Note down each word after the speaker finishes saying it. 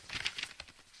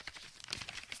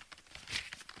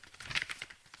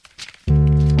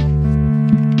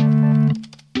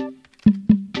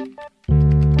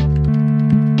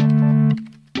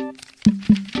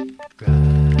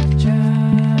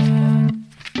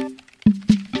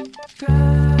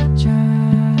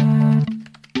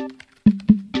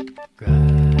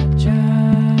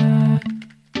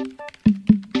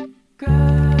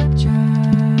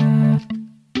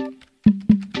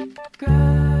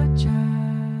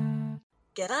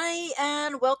G'day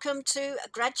and welcome to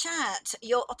Grad Chat,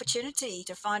 your opportunity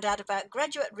to find out about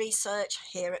graduate research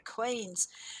here at Queen's.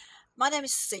 My name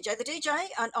is CJ the DJ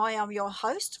and I am your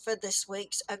host for this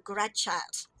week's Grad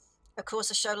Chat. Of course,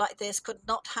 a show like this could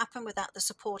not happen without the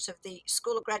support of the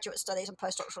School of Graduate Studies and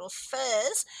Postdoctoral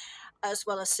Affairs, as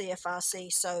well as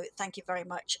CFRC, so thank you very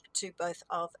much to both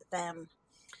of them.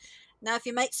 Now, if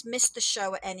your mates missed the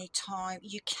show at any time,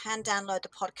 you can download the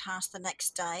podcast the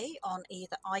next day on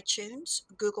either iTunes,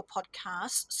 Google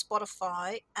Podcasts,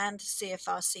 Spotify, and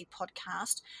CFRC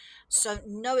Podcast. So,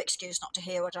 no excuse not to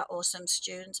hear what our awesome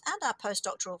students and our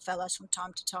postdoctoral fellows from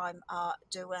time to time are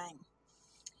doing.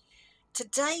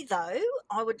 Today, though,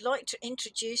 I would like to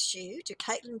introduce you to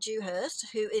Caitlin Dewhurst,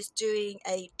 who is doing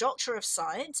a Doctor of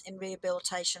Science in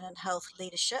Rehabilitation and Health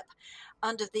Leadership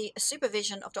under the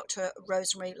supervision of Dr.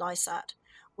 Rosemary Lysat.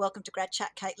 Welcome to Grad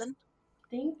Chat, Caitlin.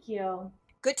 Thank you.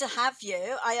 Good to have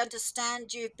you. I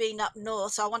understand you've been up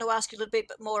north, so I want to ask you a little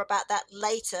bit more about that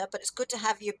later, but it's good to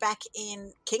have you back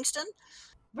in Kingston.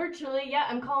 Virtually, yeah.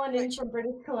 I'm calling in from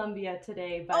British Columbia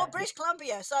today. Oh, British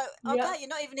Columbia. So, okay, Yep. you're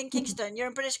not even in Kingston. You're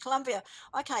in British Columbia.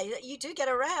 Okay, you do get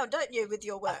around, don't you, with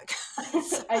your work?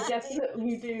 I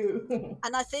definitely do.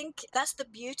 And I think that's the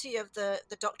beauty of the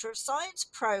Doctor of Science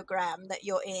program that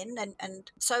you're in.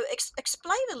 And so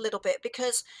explain a little bit,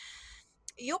 because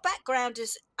your background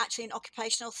is actually in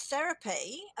occupational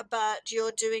therapy, but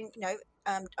you're doing,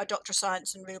 a Doctor of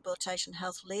Science in Rehabilitation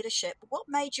Health Leadership. What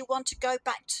made you want to go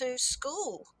back to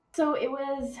school? So it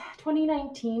was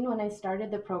 2019 when I started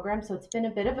the program, so it's been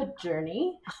a bit of a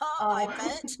journey. I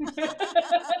bet.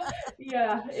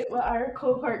 Yeah, our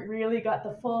cohort really got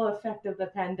the full effect of the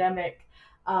pandemic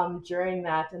during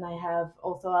that, and I have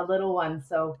also a little one,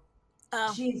 so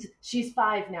she's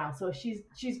 5 now, so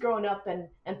she's grown up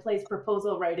and plays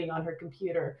proposal writing on her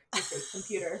computer.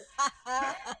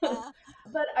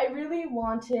 But I really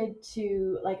wanted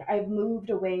to, I've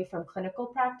moved away from clinical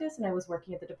practice and I was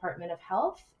working at the Department of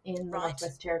Health in the Right.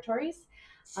 Northwest Territories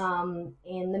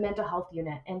in the mental health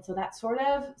unit. And so that sort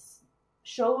of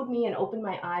showed me and opened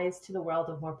my eyes to the world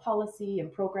of more policy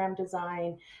and program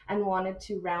design, and wanted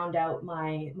to round out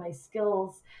my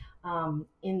skills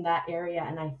in that area.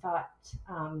 And I thought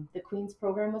the Queen's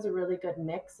program was a really good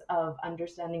mix of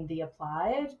understanding the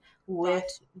applied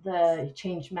with the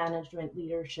change management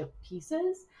leadership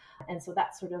pieces. And so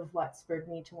that's sort of what spurred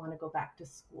me to want to go back to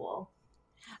school.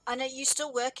 And are you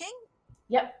still working?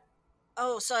 Yep.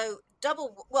 Oh, so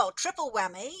triple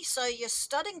whammy. So you're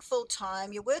studying full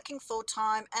time, you're working full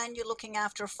time, and you're looking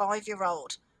after a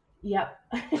 5-year-old. Yep.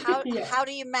 How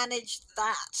do you manage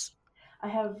that? I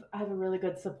have a really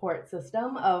good support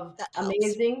system of That helps.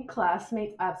 amazing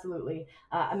classmates, absolutely.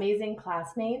 Amazing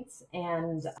classmates,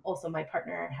 and also my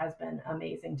partner has been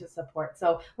amazing to support.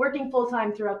 So working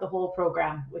full-time throughout the whole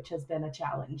program, which has been a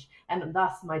challenge, and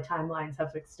thus my timelines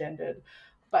have extended.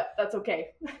 But that's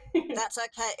okay. That's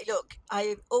okay. Look,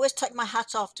 I always take my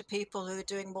hat off to people who are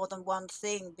doing more than one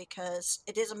thing, because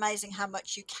it is amazing how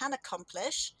much you can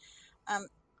accomplish.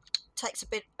 Takes a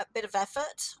bit of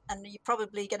effort, and you're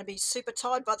probably going to be super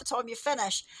tired by the time you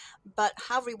finish, but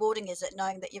how rewarding is it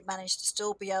knowing that you've managed to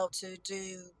still be able to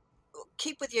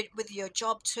keep with your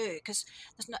job too, because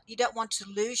you don't want to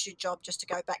lose your job just to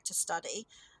go back to study.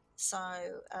 So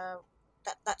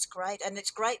that's great. And it's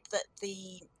great that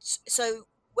so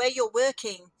where you're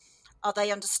working, are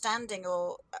they understanding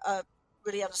or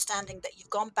really understanding that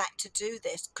you've gone back to do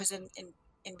this? Because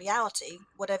in reality,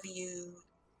 whatever you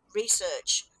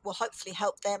research will hopefully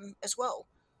help them as well.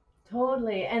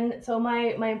 Totally. And so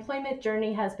my employment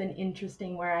journey has been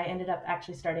interesting, where I ended up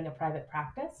actually starting a private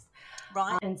practice.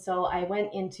 Right. And so I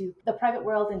went into the private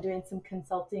world and doing some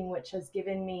consulting, which has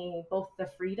given me both the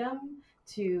freedom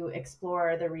to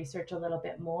explore the research a little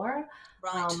bit more,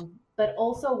 Right. But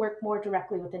also work more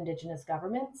directly with Indigenous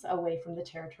governments away from the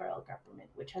territorial government,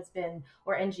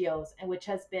 or NGOs, and which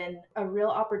has been a real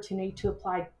opportunity to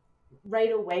apply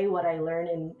right away what I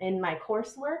learned in my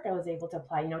coursework. I was able to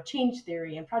apply, change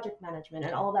theory and project management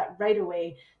and all that right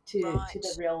away to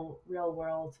the real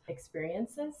world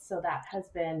experiences. So that has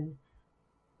been,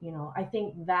 I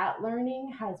think that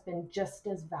learning has been just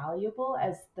as valuable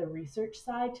as the research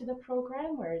side to the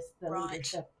program, whereas the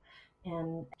leadership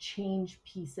and change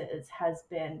pieces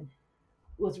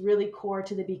was really core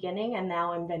to the beginning, and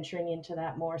now I'm venturing into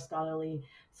that more scholarly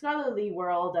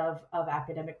world of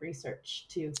academic research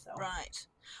too. So Right.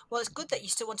 Well, it's good that you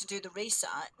still want to do the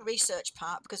research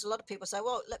part, because a lot of people say,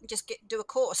 well, let me just do a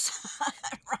course,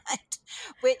 right?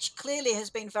 Which clearly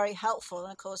has been very helpful.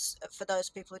 And of course, for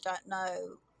those people who don't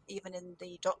know, even in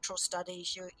the doctoral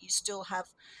studies, you still have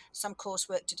some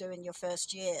coursework to do in your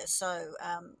first year. So,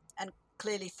 and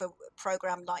clearly for a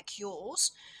program like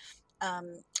yours,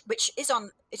 which is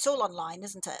it's all online,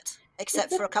 isn't it? Except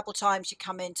It's for a a couple of times you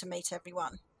come in to meet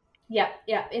everyone. Yeah.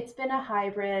 It's been a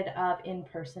hybrid of in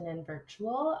person and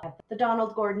virtual at the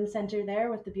Donald Gordon Center there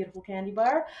with the beautiful candy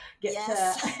bar. Get to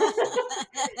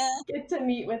Yes. get to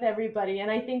meet with everybody,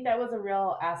 and I think that was a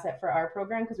real asset for our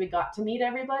program because we got to meet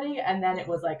everybody, and then it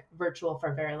was like virtual for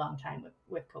a very long time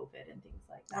with COVID and things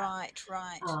like that. Right,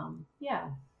 right. Yeah.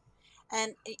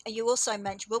 And you also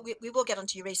mentioned, well, we will get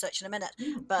onto your research in a minute,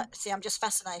 but see, I'm just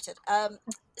fascinated.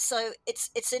 So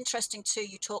it's interesting too.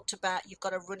 You talked about you've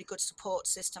got a really good support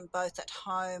system both at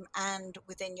home and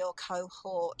within your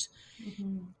cohort.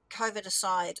 Mhm. COVID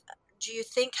aside, do you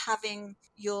think having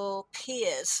your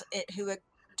peers who are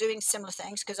doing similar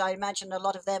things, because I imagine a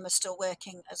lot of them are still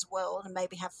working as well and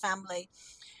maybe have family,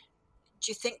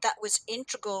 do you think that was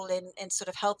integral in sort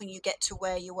of helping you get to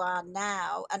where you are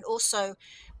now? And also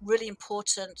really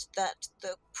important that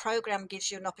the program gives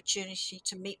you an opportunity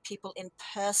to meet people in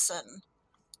person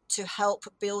to help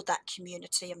build that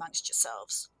community amongst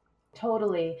yourselves.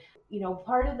 Totally.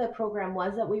 Part of the program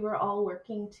was that we were all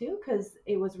working too, because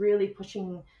it was really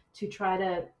pushing to try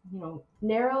to,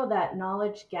 narrow that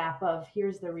knowledge gap of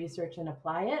here's the research and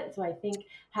apply it. So I think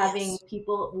having Yes,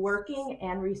 people working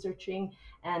and researching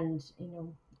and,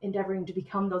 endeavoring to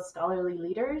become those scholarly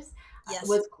leaders yes.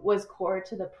 was core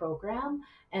to the program.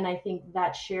 And I think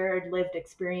that shared lived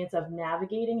experience of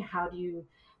navigating how do you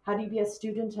be a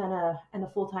student and a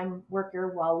full-time worker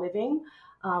while living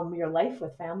your life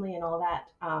with family and all that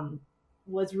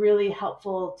was really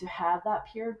helpful to have that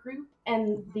peer group,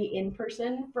 and Mhm. the in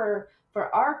person for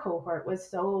our cohort was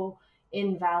so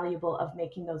invaluable of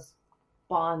making those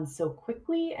bonds so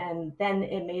quickly, and then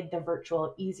it made the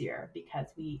virtual easier because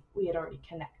we had already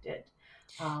connected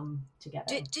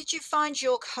together. Did you find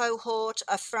your cohort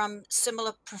are from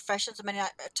similar professions? I mean, I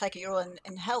take it you're all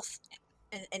in health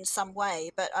in some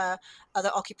way, but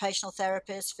other occupational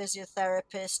therapists,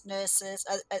 physiotherapists, nurses,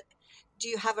 do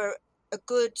you have a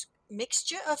good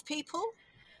mixture of people?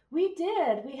 We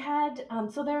did. We had,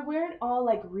 so there weren't all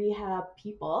like rehab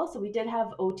people. So we did have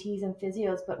OTs and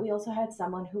physios, but we also had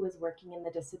someone who was working in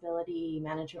the disability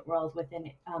management world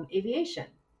within aviation.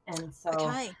 And so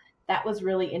Okay. that was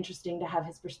really interesting to have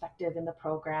his perspective in the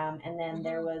program. And then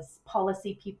there Hmm. was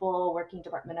policy people working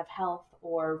Department of Health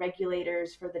or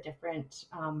regulators for the different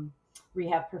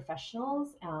rehab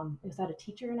professionals. We also had a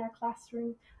teacher in our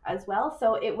classroom as well.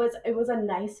 So it was a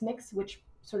nice mix, which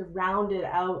sort of rounded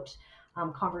out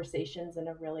conversations in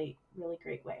a really, really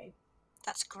great way.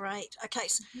 That's great. Okay,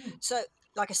 Mhm. so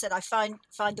like I said, I find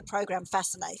the program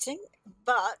fascinating,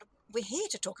 but we're here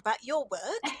to talk about your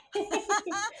work. So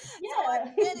I'm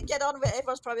Yeah. here to get on with it.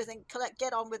 Everyone's probably thinking, Colette,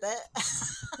 get on with it.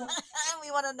 We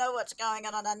want to know what's going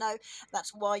on, and I know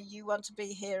that's why you want to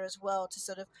be here as well to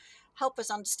sort of help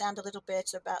us understand a little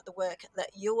bit about the work that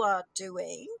you are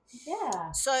doing.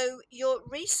 Yeah. So, your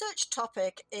research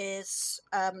topic is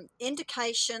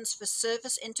indications for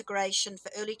service integration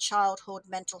for early childhood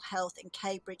mental health in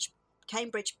Cambridge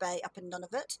Bay up in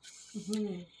Nunavut.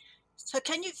 Hmm. So,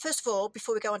 can you, first of all,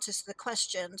 before we go on to the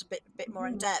questions a bit more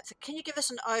in Hmm. depth, can you give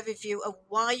us an overview of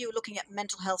why you're looking at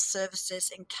mental health services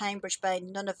in Cambridge Bay,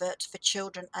 Nunavut for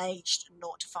children aged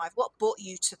 0 to 5? What brought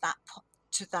you to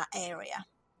that area?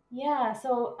 Yeah,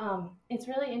 so it's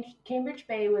really interesting. Cambridge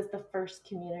Bay was the first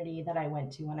community that I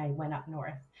went to when I went up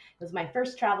north. It was my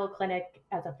first travel clinic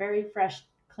as a very fresh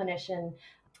clinician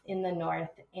in the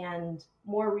north. And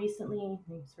more recently,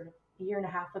 sort of a year and a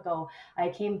half ago, I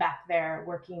came back there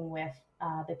working with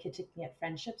the Kitikmeot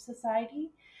Friendship Society,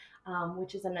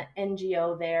 which is an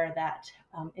NGO there that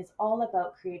is all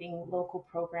about creating local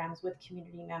programs with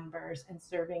community members and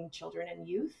serving children and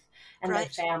youth and their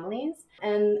Great. families.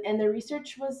 And the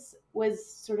research was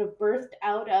sort of birthed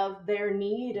out of their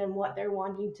need and what they're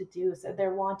wanting to do. So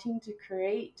they're wanting to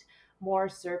create more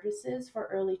services for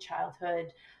early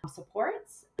childhood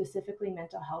supports, specifically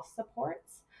mental health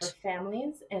supports for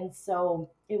families. And so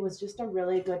it was just a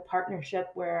really good partnership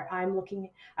where I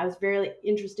was very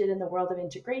interested in the world of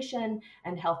integration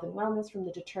and health and wellness from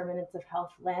the determinants of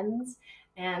health lens.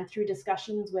 And through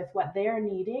discussions with what they're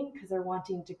needing, because they're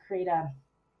wanting to create a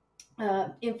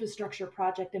infrastructure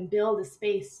project and build a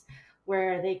space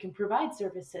where they can provide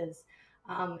services.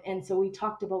 And so we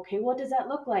talked about, okay, what does that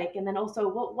look like? And then also,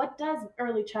 what does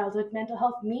early childhood mental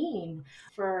health mean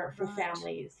for Right.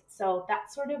 families? So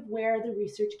that's sort of where the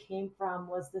research came from,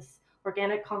 was this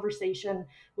organic conversation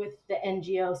with the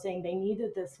NGO saying they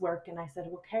needed this work. And I said,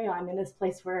 okay, I'm in this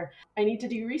place where I need to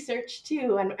do research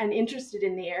too, and interested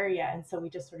in the area. And so we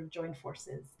just sort of joined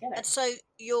forces And together. so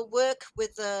your work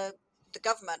with the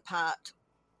government part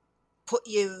put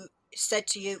you. said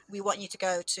to you, we want you to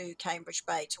go to Cambridge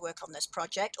Bay to work on this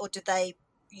project, or did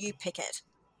you pick it?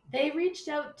 They reached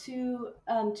out to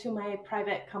my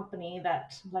private company,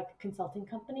 that like a consulting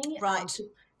company, Right.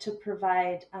 to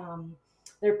provide.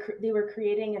 They were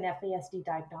creating an FASD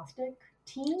diagnostic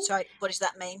team, So what does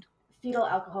that mean? fetal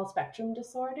alcohol spectrum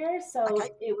disorder. Okay. So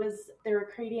they were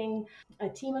creating a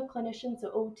team of clinicians,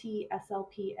 so OT,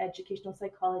 SLP, educational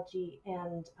psychology,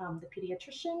 and the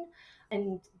pediatrician.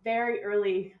 And very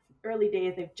early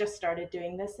days, they've just started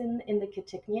doing this in the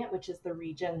Kitikmeot, which is the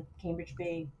region Cambridge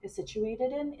Bay is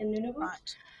situated in Nunavut.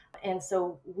 Right. And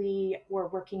so we were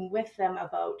working with them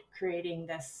about creating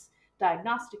this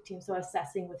diagnostic team, so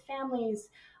assessing with families,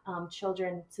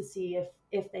 children, to see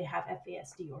if they have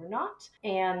FASD or not.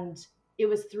 And it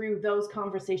was through those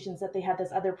conversations that they had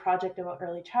this other project about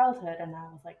early childhood, and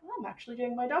I was like, oh, I'm actually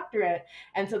doing my doctorate.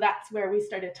 And so that's where we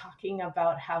started talking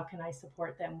about how can I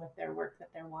support them with their work that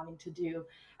they're wanting to do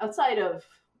outside of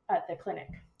at the clinic.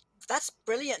 That's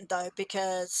brilliant though,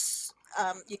 because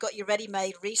you've got your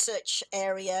ready-made research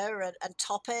area and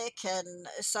topic, and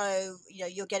so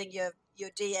you're getting your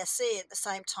DSE at the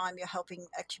same time you're helping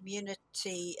a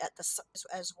community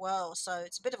as well. So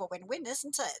it's a bit of a win-win,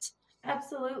 isn't it?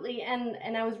 Absolutely.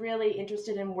 And I was really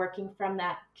interested in working from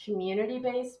that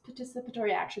community-based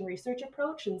participatory action research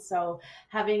approach. And so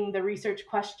having the research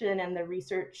question and the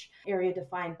research area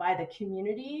defined by the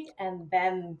community, and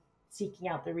then seeking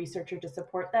out the researcher to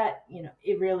support that,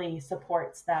 it really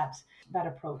supports that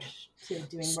approach to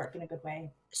doing work in a good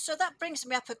way. So that brings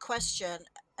me up a question,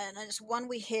 and it's one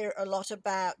we hear a lot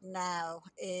about now,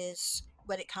 is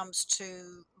when it comes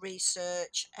to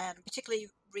research, and particularly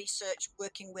research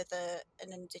working with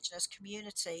an Indigenous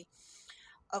community,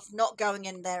 of not going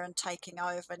in there and taking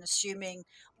over and assuming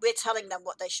we're telling them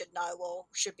what they should know or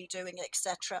should be doing,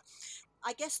 etc.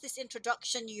 I guess this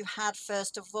introduction you had,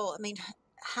 first of all, I mean,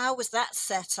 how was that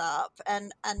set up,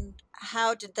 and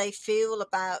how did they feel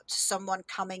about someone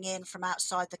coming in from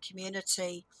outside the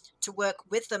community to work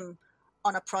with them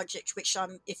on a project which,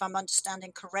 if I'm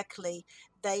understanding correctly,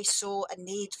 they saw a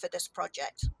need for this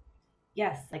project?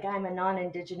 Yes, like I'm a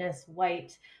non-Indigenous,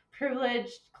 white,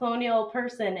 privileged, colonial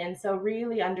person, and so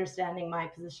really understanding my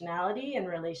positionality in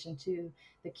relation to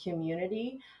the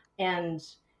community, and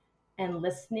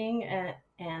listening,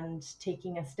 and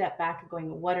taking a step back and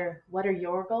going, what are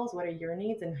your goals, what are your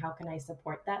needs, and how can I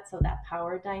support that? So that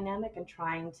power dynamic, and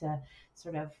trying to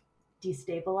sort of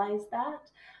destabilize that.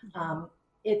 Mm-hmm.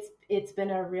 It's been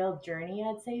a real journey,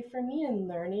 I'd say, for me, in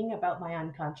learning about my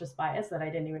unconscious bias that I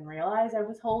didn't even realize I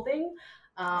was holding.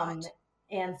 um, Right.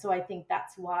 and so I think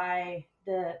that's why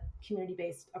the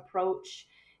community-based approach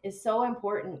is so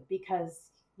important,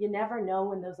 because you never know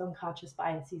when those unconscious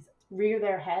biases rear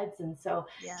their heads. And so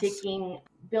Yes.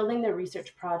 building the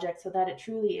research project so that it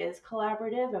truly is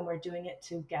collaborative and we're doing it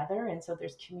together, and so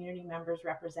there's community members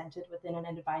represented within an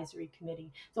advisory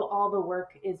committee, so all the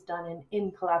work is done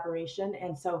in collaboration.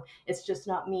 And so it's just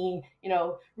not me,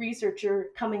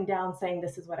 researcher, coming down saying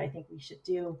this is what I think we should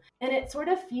do. And it sort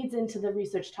of feeds into the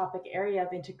research topic area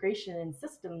of integration in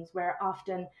systems, where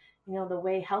often, the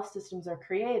way health systems are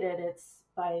created, it's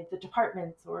by the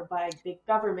departments or by big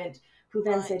government, who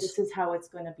then say Right. this is how it's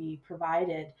going to be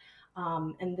provided.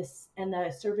 And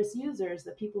the service users,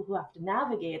 the people who have to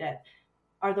navigate it,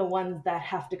 are the ones that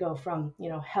have to go from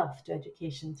health to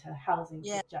education to housing to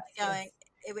Yeah. justice. Going,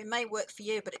 it may work for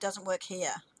you, but it doesn't work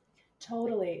here.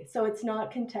 Totally. So it's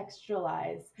not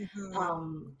contextualized.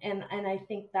 Mm-hmm. And I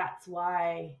think that's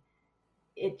why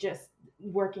it just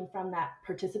working from that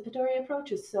participatory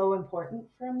approach is so important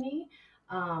for me.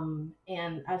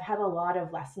 And I've had a lot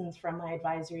of lessons from my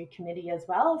advisory committee as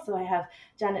well. So I have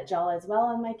Janet Jalla as well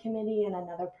on my committee, and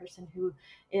another person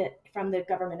from the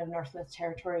government of Northwest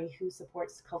Territory, who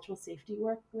supports cultural safety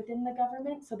work within the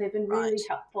government. So they've been really Right.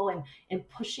 helpful in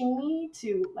pushing me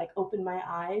to like open my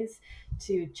eyes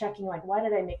to checking, like, why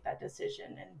did I make that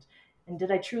decision, and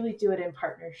did I truly do it in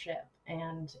partnership?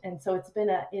 And so it's been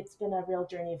a real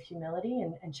journey of humility,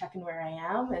 and checking where I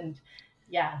am. And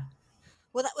yeah.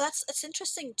 Well, it's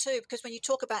interesting too, because when you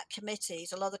talk about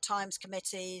committees, a lot of times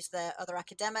committees, there are other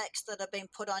academics that are being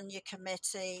put on your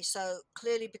committee. So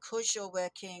clearly, because you're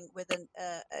working with an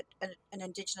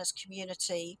Indigenous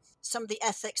community, some of the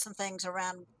ethics and things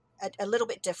around a little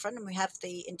bit different. And we have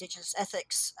the Indigenous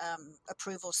ethics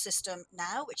approval system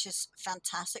now, which is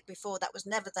fantastic. Before, that was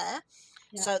never there.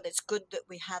 Yeah. So it's good that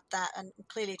we had that. And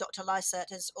clearly, Dr.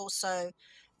 Lysett is also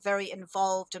very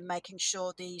involved in making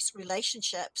sure these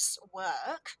relationships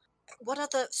work. What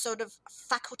other sort of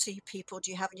faculty people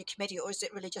do you have in your committee, or is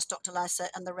it really just Dr. Lysett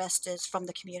and the rest is from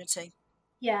the community?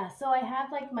 Yeah, so I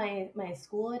have like my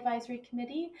school advisory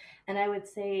committee, and I would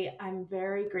say I'm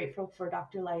very grateful for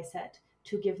Dr. Lysette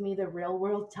to give me the real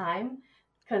world time,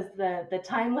 because the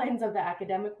timelines of the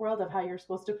academic world of how you're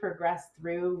supposed to progress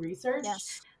through research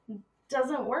Yes.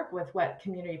 doesn't work with what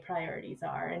community priorities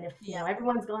are. And if Yeah.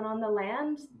 everyone's gone on the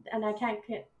land and I can't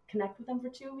connect with them for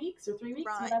 2 weeks or 3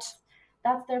 weeks, Right.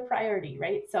 that's their priority,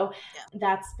 right? So Yeah.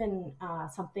 that's been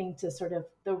something to sort of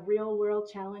the real world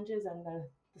challenges and the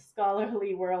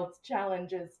scholarly world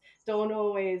challenges don't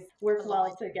always work well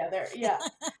Align. together. Yeah.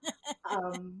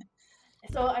 Um,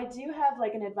 so I do have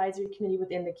like an advisory committee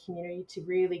within the community to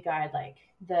really guide like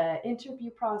the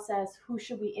interview process. Who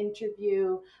should we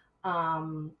interview?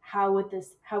 How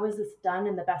is this done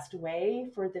in the best way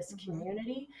for this Hmm.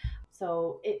 community?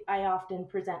 So I often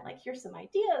present like, here's some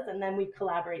ideas, and then we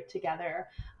collaborate together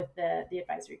with the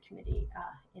advisory committee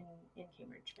in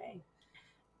Cambridge Bay.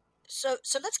 So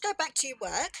let's go back to your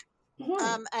work.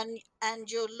 Mhm. And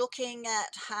you're looking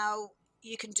at how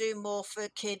you can do more for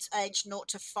kids aged 0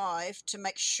 to 5 to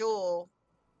make sure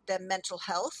their mental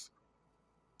health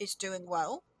is doing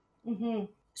well. Mhm.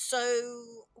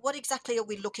 So what exactly are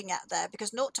we looking at there? Because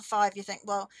 0 to 5, you think,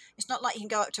 well, it's not like you can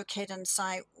go up to a kid and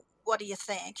say, what do you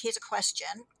think? Here's a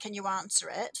question. Can you answer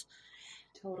it?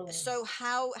 Totally. So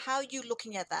how are you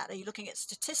looking at that? Are you looking at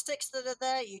statistics that are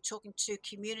there? Are you talking to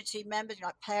community members,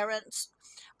 like parents?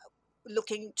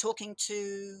 Talking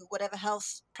to whatever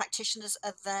health practitioners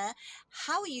are there?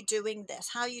 How are you doing this?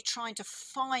 How are you trying to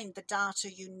find the data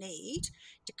you need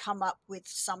to come up with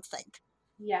something?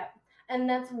 Yeah. And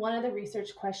that's one of the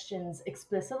research questions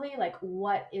explicitly, like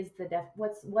what is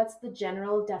what's the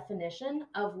general definition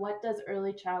of what does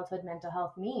early childhood mental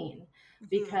health mean? Hmm.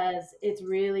 Because it's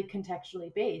really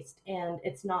contextually based, and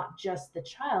it's not just the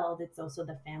child, it's also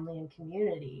the family and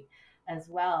community as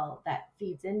well that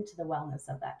feeds into the wellness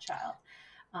of that child.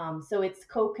 So it's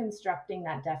co-constructing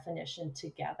that definition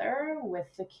together with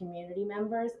the community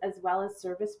members as well as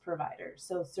service providers.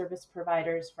 So service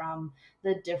providers from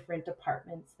the different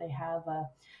departments. They have a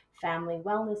family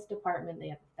wellness department, they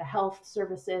have the health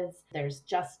services, there's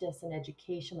justice and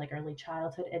education, like early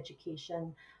childhood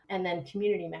education, and then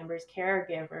community members,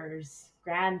 caregivers,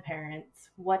 grandparents.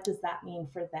 What does that mean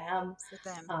for them? For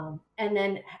them. And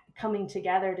then coming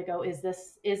together to go, is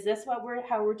this what we're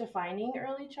how we're defining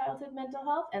early childhood mental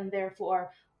health, and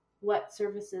therefore what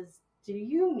services do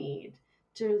you need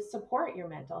to support your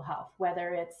mental health,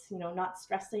 whether it's not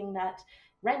stressing that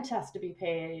rent has to be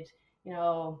paid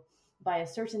by a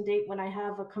certain date when I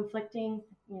have a conflicting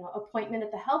appointment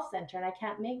at the health center and I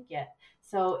can't make it.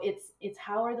 So it's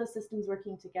how are those systems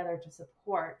working together to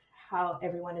support how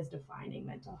everyone is defining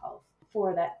mental health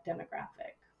for that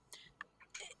demographic.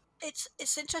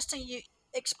 It's interesting you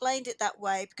explained it that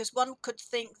way, because one could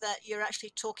think that you're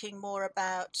actually talking more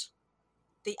about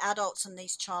the adults in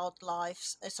these child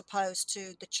lives as opposed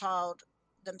to the child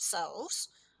themselves.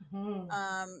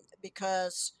 Mm-hmm.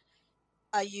 Because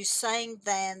are you saying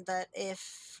then that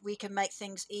if we can make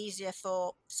things easier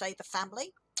for, say, the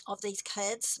family of these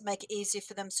kids, make it easier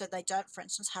for them so they don't, for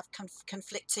instance, have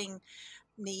conflicting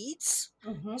needs,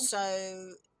 Mm-hmm.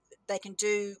 so they can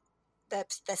do, they're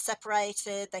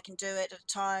separated, they can do it at a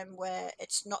time where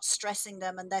it's not stressing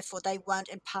them, and therefore they won't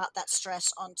impart that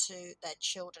stress onto their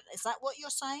children. Is that what you're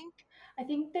saying? I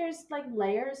think there's like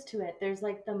layers to it. There's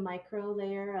like the micro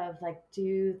layer of like,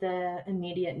 do the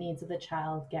immediate needs of the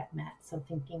child get met? So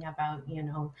thinking about,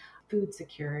 food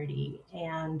security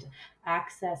and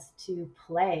access to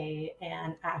play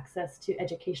and access to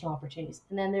educational opportunities.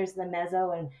 And then there's the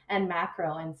meso and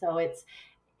macro. And so it's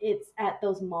at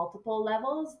those multiple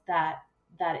levels that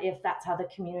if that's how the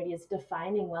community is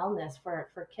defining wellness for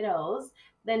kiddos,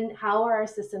 then how are our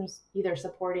systems either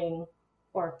supporting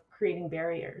or creating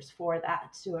barriers for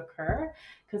that to occur?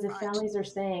 Because if Right. families are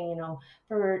saying,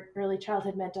 for early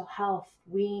childhood mental health,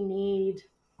 we need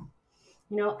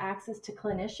access to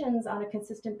clinicians on a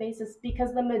consistent basis,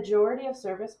 because the majority of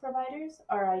service providers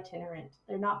are itinerant.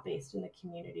 They're not based in the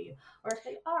community. Or if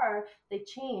they are, they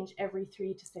change every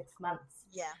 3 to 6 months.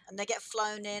 Yeah, and they get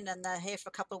flown in and they're here for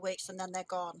a couple of weeks and then they're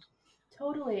gone.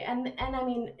 Totally. And I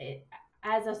mean,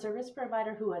 as a service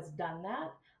provider who has done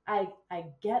that, I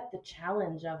get the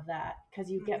challenge of that,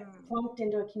 because you get Hmm. plunked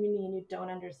into a community and you don't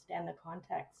understand the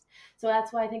context. So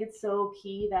that's why I think it's so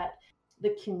key that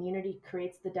the community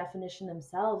creates the definition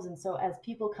themselves. And so as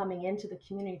people coming into the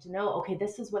community to know, okay,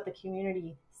 this is what the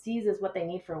community sees as what they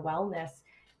need for wellness,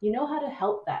 you know how to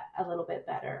help that a little bit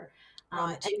better.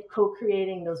 Right. and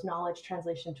co-creating those knowledge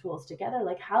translation tools together.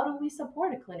 Like, how do we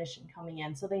support a clinician coming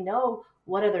in so they know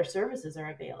what other services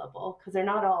are available? Because they're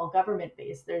not all government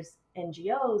based. There's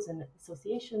NGOs and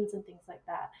associations and things like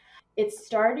that. It's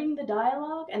starting the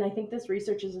dialogue, and I think this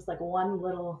research is just like one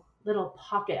little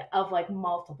pocket of like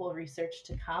multiple research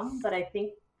to come. But I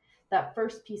think that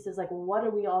first piece is like, what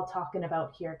are we all talking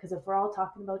about here? Because if we're all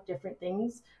talking about different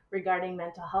things regarding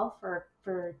mental health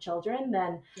for children,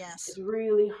 then Yes. it's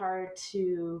really hard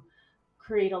to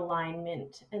create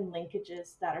alignment and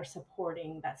linkages that are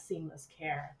supporting that seamless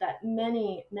care that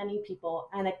many people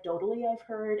anecdotally I've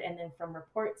heard, and then from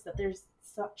reports, that there's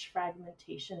such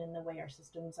fragmentation in the way our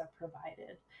systems are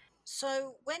provided.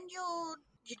 So when you're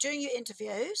doing your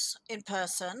interviews in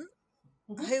person,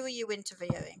 Mm-hmm. who are you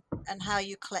interviewing and how are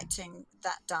you collecting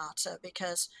that data?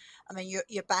 Because I mean,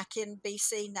 you're back in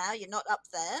BC now, you're not up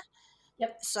there.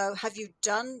 Yep. So have you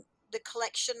done the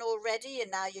collection already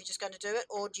and now you're just going to do it,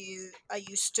 or are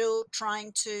you still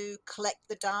trying to collect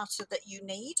the data that you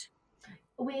need?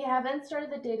 We haven't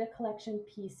started the data collection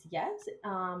piece yet.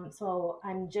 So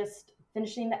I'm just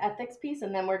finishing the ethics piece,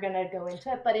 and then we're going to go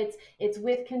into it. But it's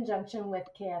with conjunction with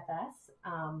KFS,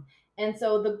 and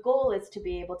so the goal is to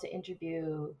be able to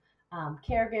interview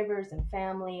caregivers and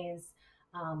families,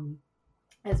 um,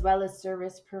 as well as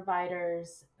service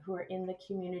providers who are in the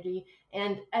community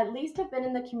and at least have been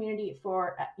in the community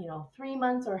for 3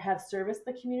 months, or have serviced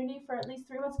the community for at least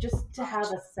 3 months, just to have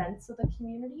Right. a sense of the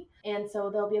community. And so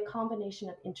there'll be a combination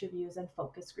of interviews and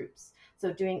focus groups,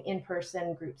 so doing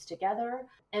in-person groups together.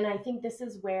 And I think this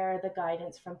is where the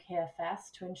guidance from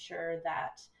KFS to ensure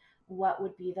that what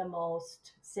would be the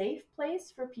most safe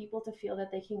place for people to feel that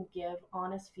they can give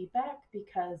honest feedback,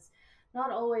 because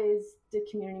not always do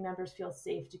community members feel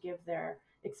safe to give their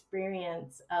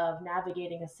experience of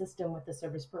navigating a system with the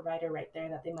service provider right there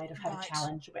that they might have had a Right.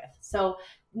 challenge with. So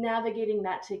navigating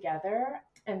that together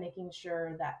and making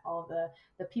sure that all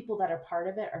the people that are part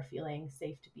of it are feeling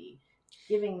safe to be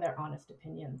giving their honest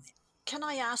opinions. Can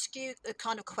I ask you the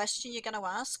kind of question you're going to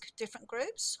ask different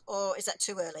groups, or is that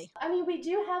too early? I mean, we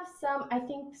do have some. I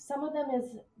think some of them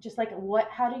is just like,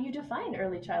 how do you define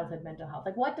early childhood mental health?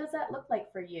 Like, what does that look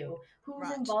like for you? Who's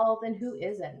Right. involved and who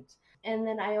isn't? And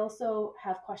then I also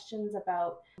have questions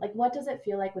about, like, what does it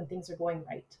feel like when things are going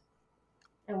right?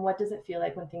 And what does it feel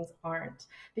like when things aren't?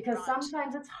 Because Right.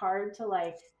 sometimes it's hard to,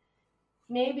 like,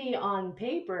 maybe on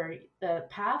paper the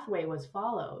pathway was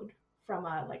followed from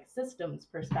a like systems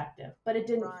perspective, but it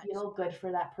didn't Right. feel good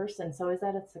for that person. So is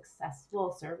that a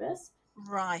successful service?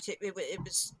 Right.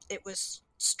 It was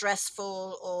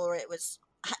stressful, or it was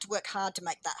had to work hard to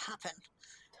make that happen,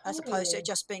 as opposed to it Totally.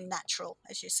 just being natural,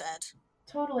 as you said.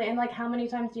 Totally. And like, how many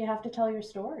times do you have to tell your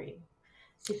story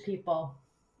to people?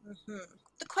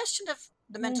 The question of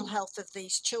the mental Mm, health of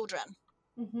these children,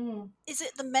 mm-hmm. is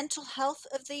it the mental health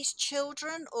of these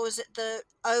children, or is it the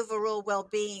overall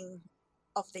well-being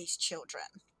of these children?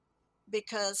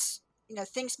 Because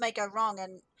things may go wrong,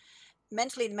 and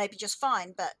mentally they may be just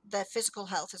fine, but their physical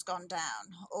health has gone down,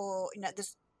 or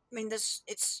there's I mean there's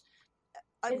it's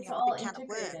opening It's up a all big can of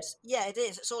integrated. worms. Yeah, it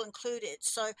is. It's all included.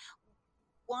 So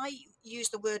why use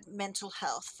the word mental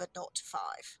health for 0 to 5?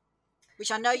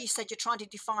 Which I know you said you're trying to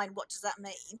define. What does that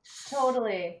mean?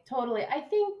 Totally, totally. I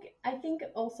think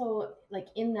also, like,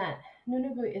 in that,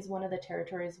 Nunavut is one of the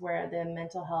territories where the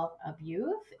mental health of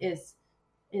youth is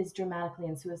dramatically,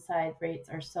 and suicide rates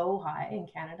are so high in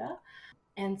Canada.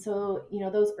 And so,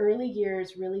 those early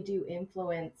years really do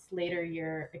influence later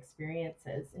year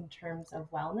experiences in terms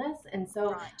of wellness. And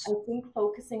so Right. I think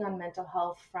focusing on mental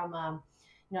health from,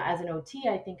 as an OT,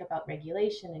 I think about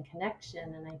regulation and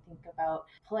connection, and I think about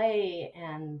play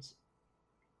and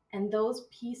those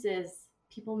pieces.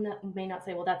 People may not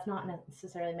say, well, that's not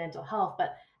necessarily mental health,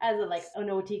 but as like an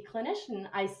OT clinician,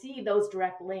 I see those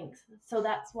direct links. So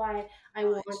that's why I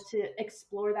Right. want to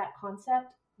explore that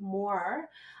concept more,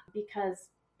 because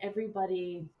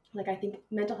everybody, like, I think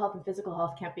mental health and physical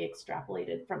health can't be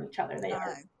extrapolated from each other. They No.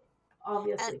 are And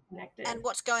obviously connected. and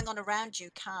what's going on around you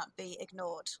can't be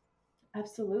ignored.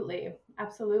 Absolutely,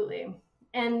 absolutely.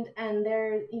 And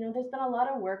there's been a lot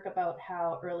of work about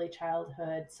how early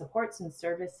childhood supports and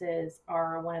services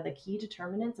are one of the key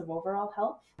determinants of overall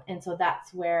health. And so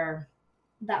that's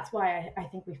why I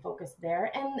think we focus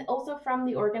there. And also from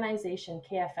the organization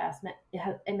KFS,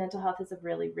 and mental health is a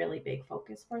really, really big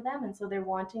focus for them. And so they're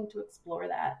wanting to explore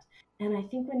that. And I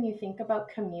think when you think about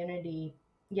community,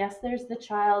 yes, there's the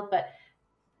child, but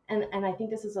and I think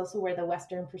this is also where the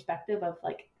Western perspective of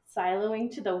like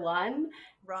siloing to the one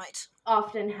Right.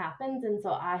 often happens. And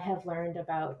so I have learned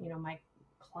about, my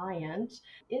client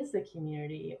is the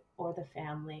community or the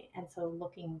family. And so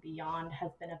looking beyond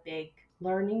has been a big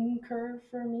learning curve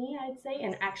for me, I'd say.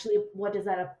 And actually, what does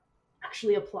that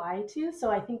actually apply to?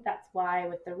 So I think that's why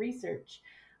with the research,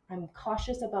 I'm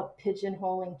cautious about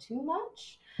pigeonholing too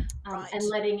much, Right. and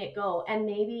letting it go. And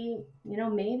maybe,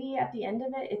 maybe at the end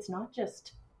of it, it's not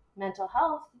just mental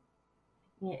health.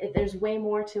 There's way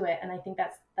more to it, and I think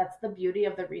that's the beauty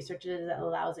of the research, is it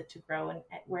allows it to grow and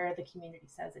where the community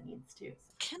says it needs to.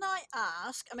 Can I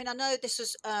ask? I mean, I know this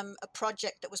was a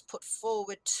project that was put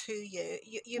forward to you.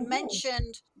 You Mhm.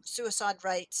 mentioned suicide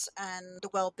rates and the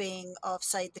well-being of,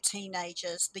 say, the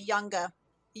teenagers, the younger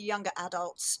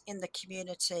adults in the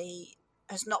community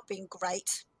has not been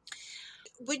great.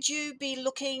 Would you be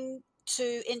looking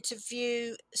to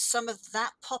interview some of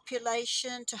that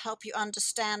population to help you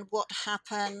understand what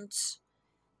happened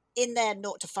in their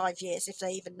 0 to 5 years, if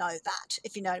they even know that,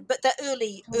 if you know, but the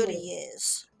early Totally.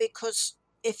 years, because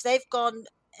if they've gone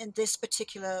in this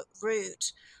particular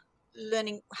route,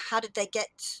 learning how did they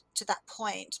get to that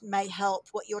point may help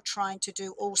what you're trying to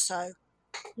do also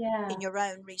in Yeah. your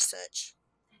own research.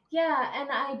 Yeah, and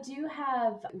I do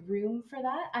have room for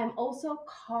that. I'm also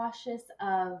cautious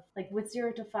of, like, with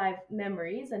 0 to 5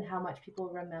 memories and how much people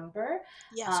remember,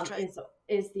 Yes, true.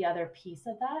 is the other piece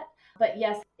of that. But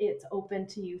yes, it's open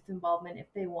to youth involvement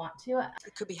if they want to.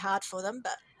 It could be hard for them,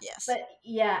 but yes. But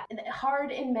yeah,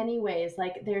 hard in many ways.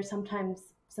 Like, there's sometimes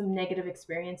some negative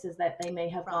experiences that they may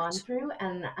have gone Right. through,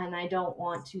 and I don't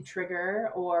want to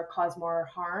trigger or cause more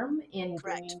harm in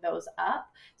Correct. bringing those up.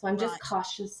 So I'm just Right.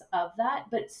 cautious of that,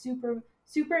 but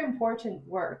super important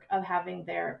work of having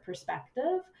their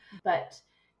perspective. But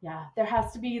yeah, there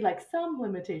has to be like some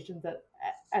limitations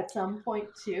at some point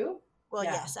too. Well,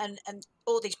 Yeah. yes, and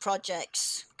all these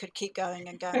projects could keep going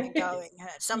and going and going. And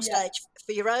at some Yeah. stage,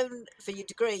 for your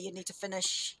degree, you need to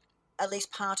finish at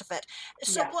least part of it.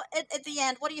 So, Yeah. what at the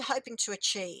end, what are you hoping to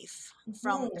achieve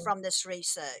Mhm. from this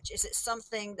research? Is it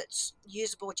something that's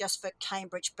usable just for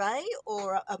Cambridge Bay,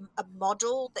 or a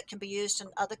model that can be used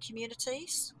in other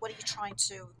communities? What are you trying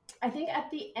to? I think at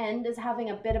the end is having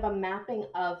a bit of a mapping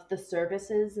of the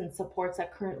services and supports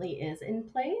that currently is in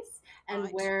place, and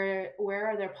Right, where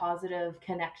are there positive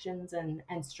connections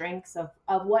and strengths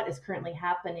of what is currently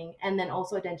happening, and then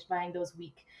also identifying those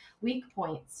weak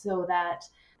points, so that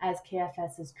as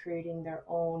KFS is creating their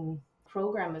own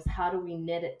program, is how do we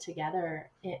knit it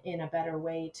together in a better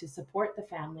way to support the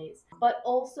families, but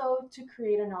also to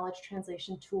create a knowledge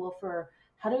translation tool for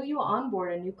how do you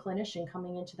onboard a new clinician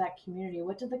coming into that community?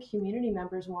 What do the community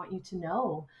members want you to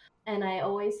know? And I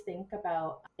always think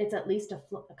about, it's at least a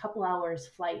couple hours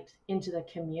flight into the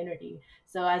community.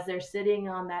 So as they're sitting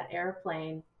on that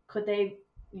airplane, could they,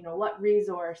 what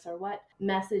resource or what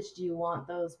message do you want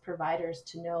those providers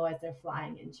to know as they're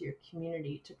flying into your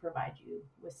community to provide you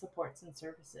with supports and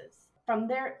services? From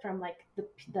like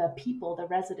the people, the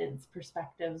residents'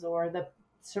 perspectives, or the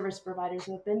service providers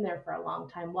who have been there for a long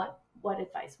time, what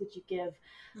advice would you give,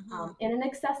 hmm in an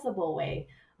accessible way,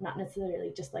 not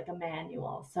necessarily just like a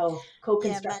manual? So yeah,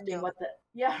 co-constructing manual. what the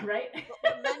yeah, right.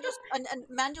 Well, manuals and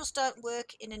manuals don't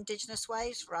work in Indigenous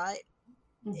ways, right?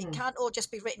 It Hmm. can't all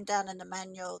just be written down in a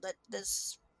manual. That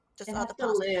there's It other has to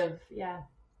parts. live. Yeah.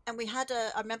 And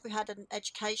I remember we had an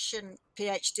education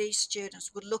PhD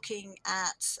students were looking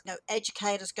at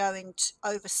educators going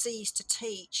overseas to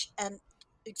teach, and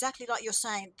exactly like you're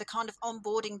saying, the kind of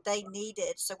onboarding they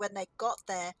needed. So when they got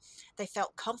there, they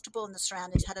felt comfortable in the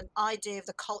surroundings, had an idea of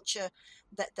the culture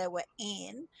that they were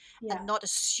in, Yeah. and not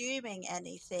assuming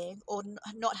anything or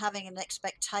not having an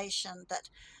expectation that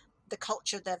the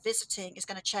culture they're visiting is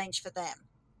going to change for them.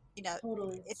 You know,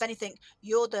 Totally. if anything,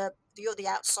 you're the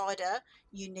outsider.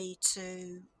 You need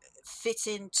to fit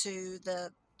into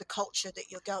the culture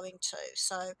that you're going to.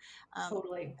 So,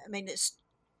 Totally. I mean, it's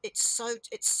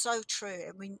so true.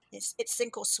 I mean, it's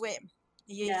sink or swim.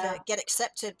 You either Yeah. get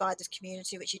accepted by this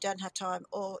community, which you don't have time,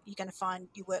 or you're going to find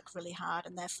you work really hard,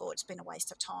 and therefore it's been a waste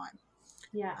of time.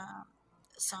 Yeah. Um,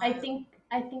 so, I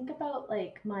think about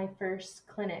like my first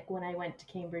clinic when I went to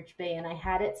Cambridge Bay, and I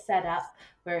had it set up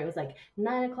where it was like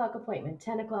 9 o'clock appointment,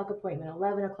 10 o'clock appointment,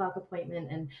 11 o'clock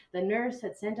appointment, and the nurse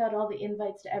had sent out all the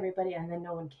invites to everybody, and then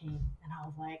no one came, and I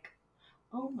was like,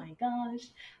 oh my gosh,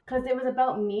 because it was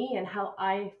about me and how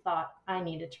I thought I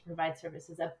needed to provide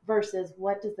services versus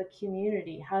what does the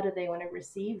community, how do they want to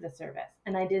receive the service,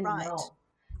 and I didn't right, know.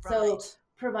 So right.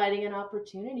 providing an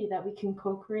opportunity that we can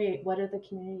co-create, what are the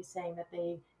communities saying that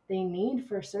they need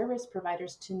for service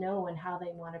providers to know and how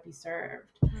they want to be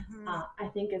served, hmm I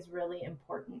think is really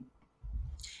important.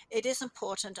 It is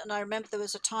important. And I remember there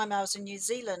was a time I was in New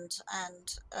Zealand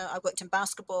and I worked in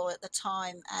basketball at the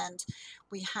time. And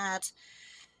we had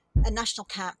a national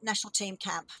team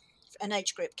camp, an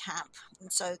age group camp.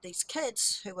 And so these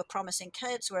kids who were promising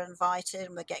kids were invited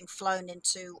and were getting flown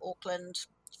into Auckland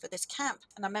for this camp.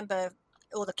 And I remember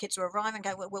all the kids were arriving and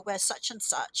go, well, where's such and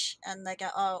such? And they go,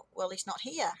 oh, well, he's not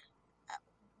here.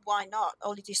 Why not?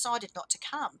 Oh, he decided not to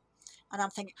come. And I'm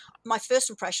thinking, my first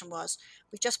impression was,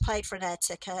 we've just paid for an air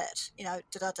ticket,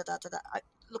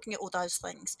 looking at all those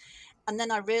things. And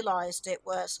then I realized it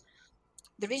was,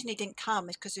 the reason he didn't come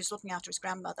is because he was looking after his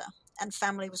grandmother, and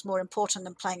family was more important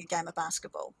than playing a game of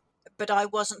basketball. But I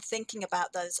wasn't thinking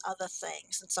about those other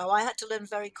things. And so I had to learn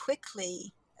very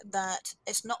quickly that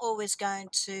it's not always going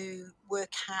to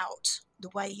work out the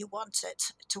way you want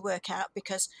it to work out,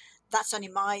 because that's only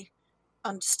my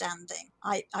understanding.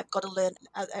 I've got to learn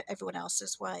everyone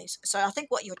else's ways. So I think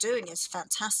what you're doing is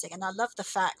fantastic, and I love the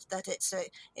fact that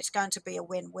it's going to be a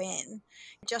win-win.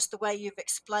 Just the way you've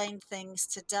explained things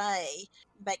today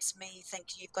makes me think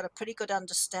you've got a pretty good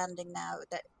understanding now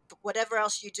that whatever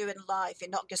else you do in life, you're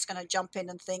not just going to jump in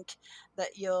and think that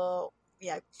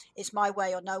it's my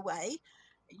way or no way.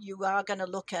 You are going to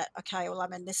look at, okay, well,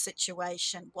 I'm in this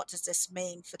situation. What does this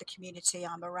mean for the community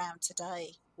I'm around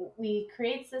today? We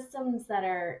create systems that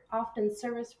are often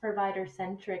service provider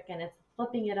centric, and it's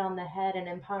flipping it on the head and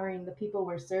empowering the people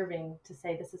we're serving to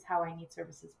say, this is how I need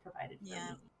services provided for me.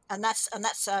 And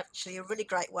that's actually a really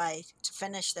great way to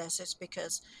finish this, is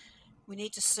because we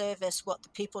need to service what the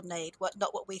people need,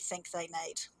 not what we think they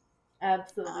need.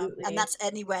 Absolutely. And that's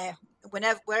anywhere,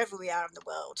 wherever we are in the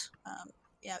world.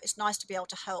 It's nice to be able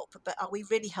to help, but are we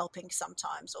really helping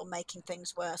sometimes, or making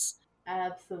things worse?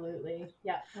 Absolutely.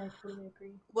 Yeah, I totally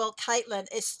agree. Well, Caitlin,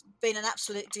 it's been an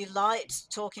absolute delight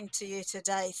talking to you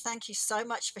today. Thank you so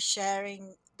much for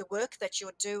sharing the work that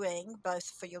you're doing,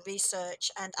 both for your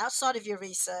research and outside of your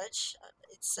research.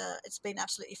 It's been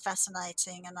absolutely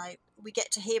fascinating, and we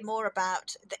get to hear more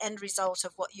about the end result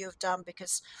of what you've done,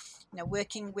 because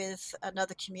working with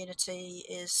another community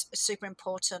is super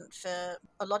important for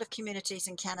a lot of communities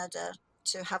in Canada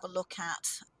to have a look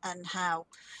at, and how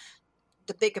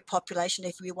the bigger population,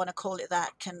 if we want to call it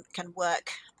that, can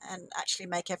work and actually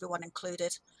make everyone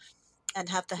included and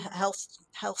have the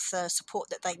health support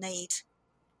that they need.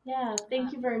 Yeah,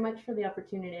 thank you very much for the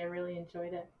opportunity. I really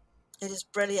enjoyed it. It is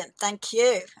brilliant. Thank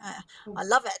you. I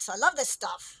love it. I love this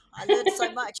stuff. I learn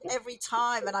so much every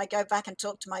time, and I go back and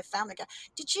talk to my family. Go,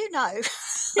 did you know?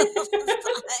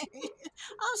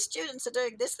 Our students are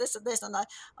doing this, and this, and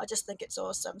I just think it's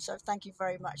awesome. So thank you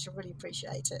very much. I really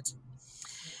appreciate it.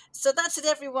 So that's it,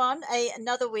 everyone.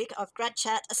 Another week of Grad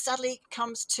Chat sadly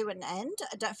comes to an end.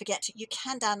 Don't forget, you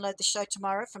can download the show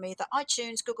tomorrow from either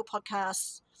iTunes, Google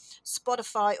Podcasts,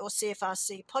 Spotify, or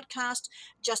CFRC Podcast.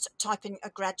 Just type in a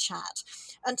Grad Chat.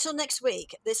 Until next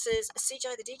week, this is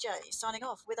CJ the DJ signing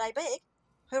off with a big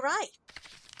hooray.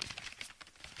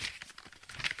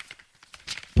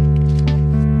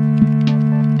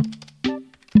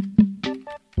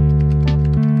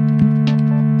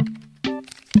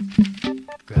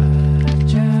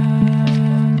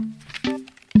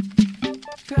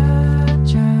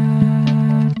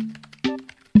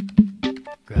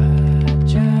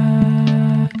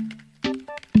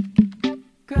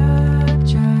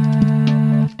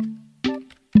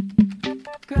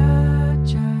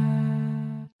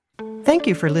 Thank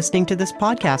you for listening to this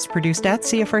podcast produced at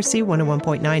CFRC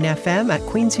 101.9 FM at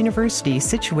Queen's University,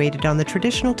 situated on the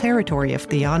traditional territory of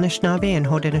the Anishinaabe and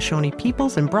Haudenosaunee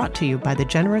peoples, and brought to you by the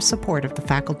generous support of the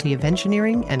Faculty of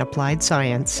Engineering and Applied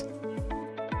Science.